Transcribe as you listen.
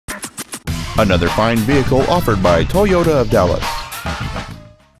Another fine vehicle offered by Toyota of Dallas.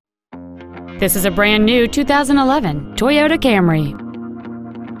 This is a brand new 2011 Toyota Camry.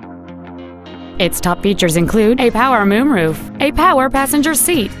 Its top features include a power moonroof, a power passenger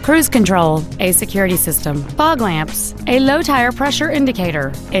seat, cruise control, a security system, fog lamps, a low tire pressure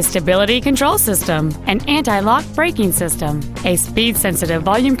indicator, a stability control system, an anti-lock braking system, a speed-sensitive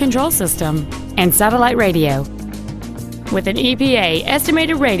volume control system, and satellite radio. With an EPA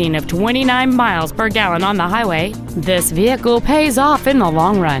estimated rating of 29 miles per gallon on the highway, this vehicle pays off in the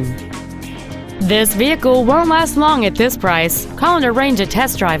long run. This vehicle won't last long at this price. Call and arrange a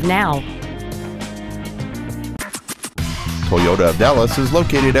test drive now. Toyota of Dallas is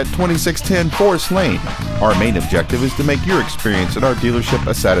located at 2610 Forest Lane. Our main objective is to make your experience at our dealership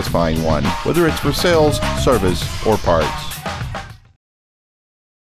a satisfying one, whether it's for sales, service, or parts.